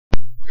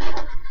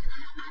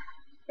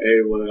Hey,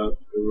 what up,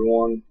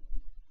 everyone?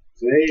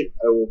 Today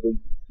I will be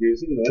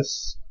using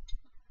this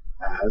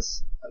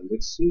as a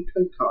mixing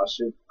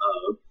concoction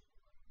of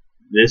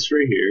this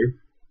right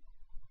here.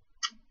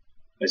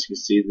 As you can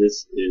see,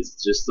 this is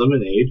just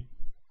lemonade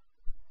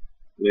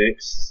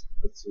mixed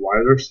with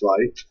white or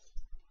light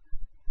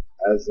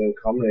as a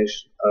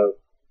combination of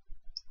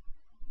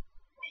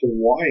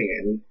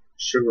Hawaiian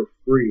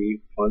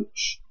sugar-free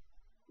punch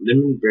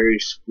lemon berry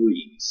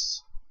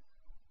squeeze.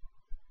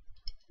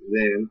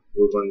 Then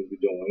we're going to be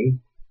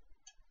doing,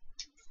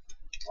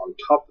 on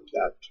top of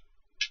that,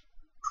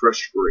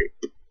 crushed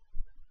grape.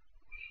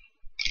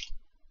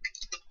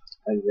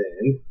 And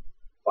then,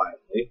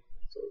 finally,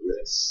 so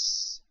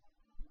this.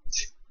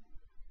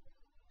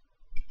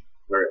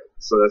 Alright,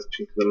 so that's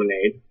pink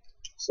lemonade.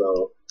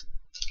 So,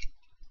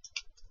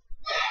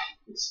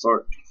 let's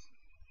start.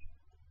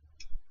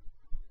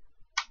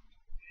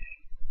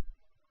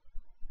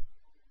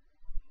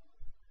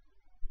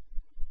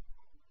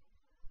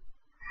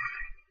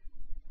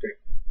 Okay.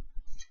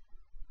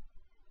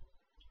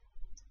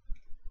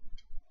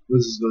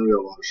 This is going to be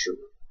a lot of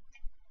sugar.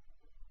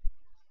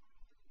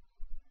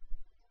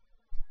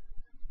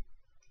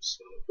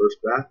 So, first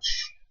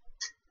batch,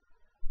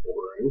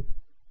 pour in.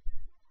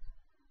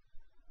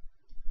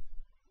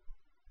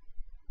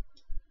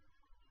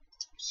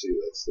 See,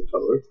 that's the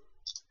color.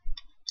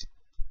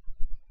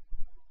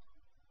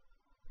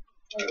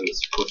 And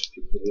this, of course,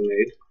 pink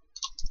lemonade.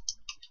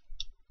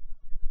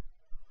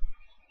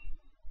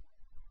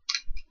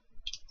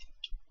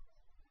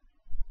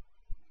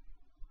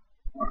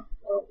 Alright,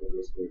 well,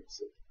 we'll just mix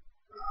it.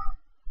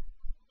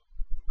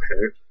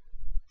 Okay.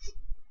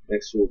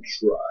 Next, we'll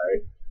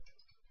try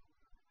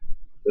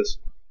this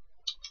one.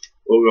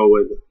 We'll go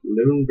with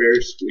lemon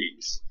berry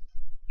squeeze.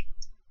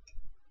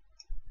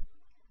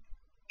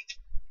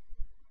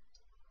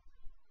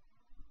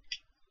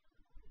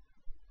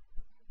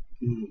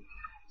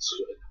 That's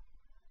good.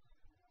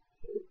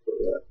 We'll put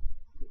that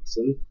mix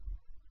in.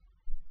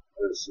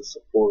 This is,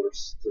 of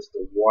course, just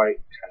a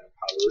white kind of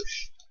powderish.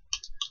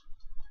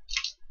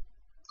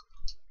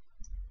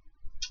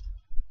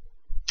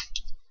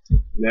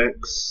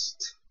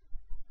 Next,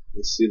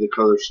 you see the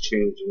colors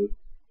changing.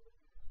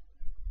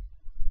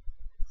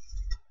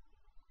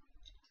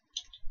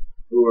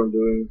 We're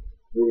going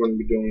to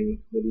be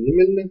doing the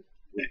lemon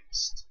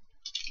next.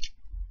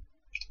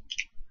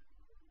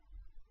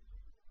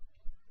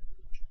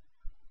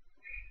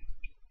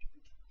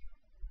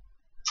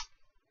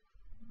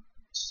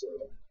 So,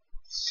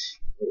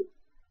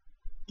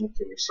 my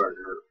finger's starting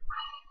to hurt.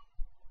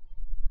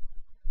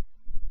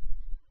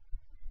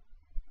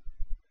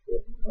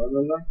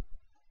 No.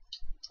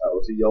 That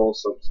was a yellow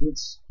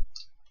substance,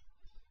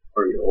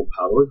 or yellow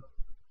powder,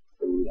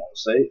 whatever we want to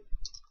say.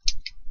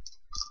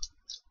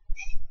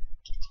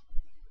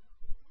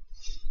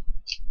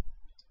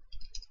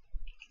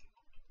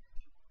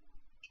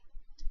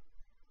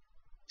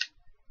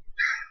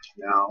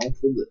 Now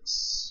for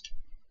this.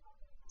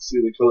 See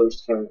the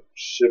colors kind of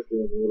shifting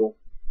a little.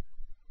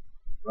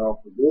 Now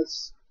for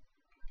this.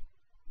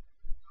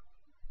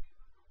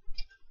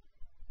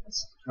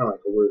 That's kind of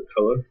like a weird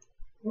color.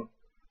 Okay.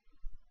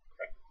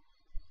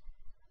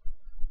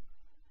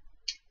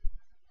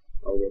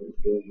 Now we're going to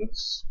be doing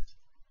this.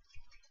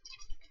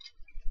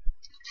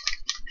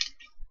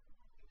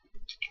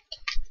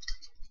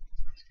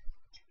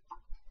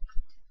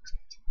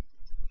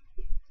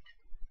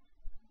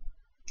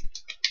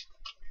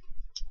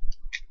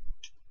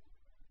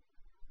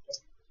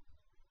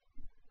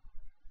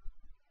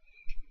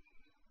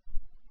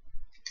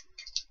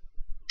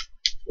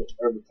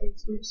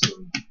 Everything's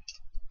mixing.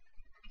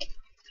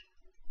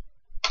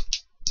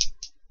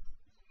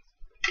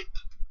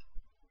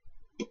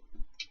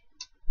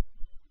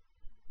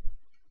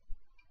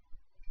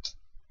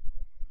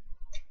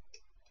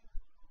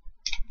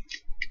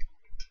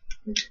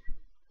 Okay.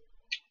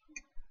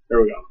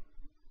 There we go.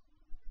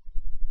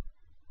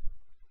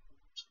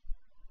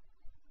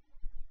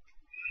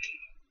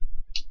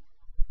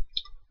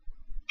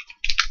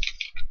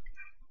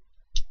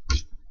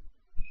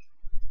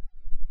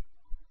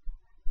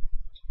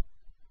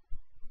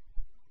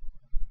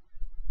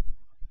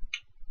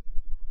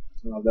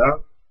 Now that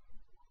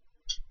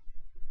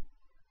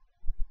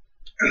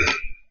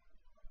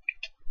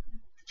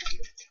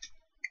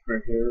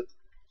right here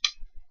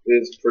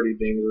is pretty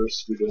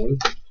dangerous to be doing,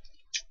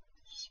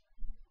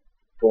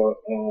 but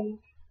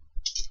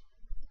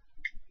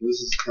this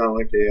is kind of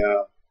like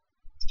a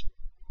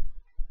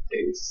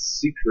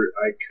secret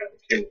I kind of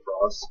came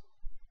across.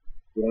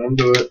 If you want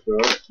to do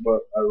it,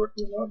 but I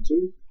recommend not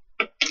to.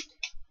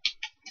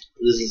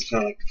 This is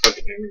kind of like a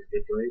fucking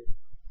energy drink,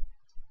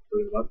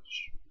 pretty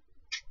much.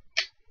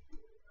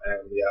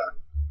 And yeah,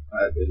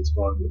 it's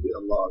going to be a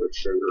lot of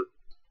sugar.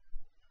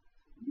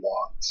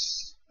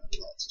 Lots and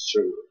lots of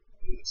sugar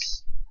in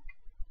this.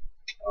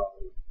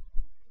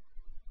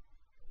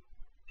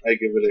 I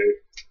give it a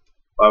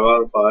 5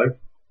 out of 5.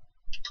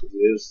 It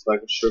is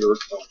like a sugar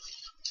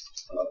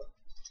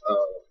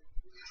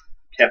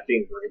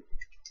caffeine drink.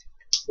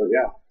 But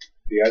yeah,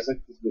 if you guys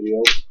like this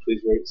video,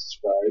 please rate,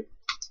 subscribe.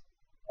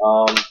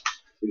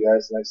 See you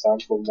guys next time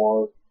for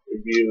more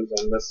reviews,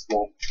 and this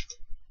won't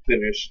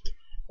finish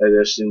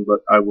edition,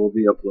 but I will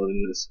be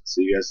uploading this.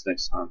 See you guys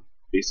next time.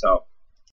 Peace out.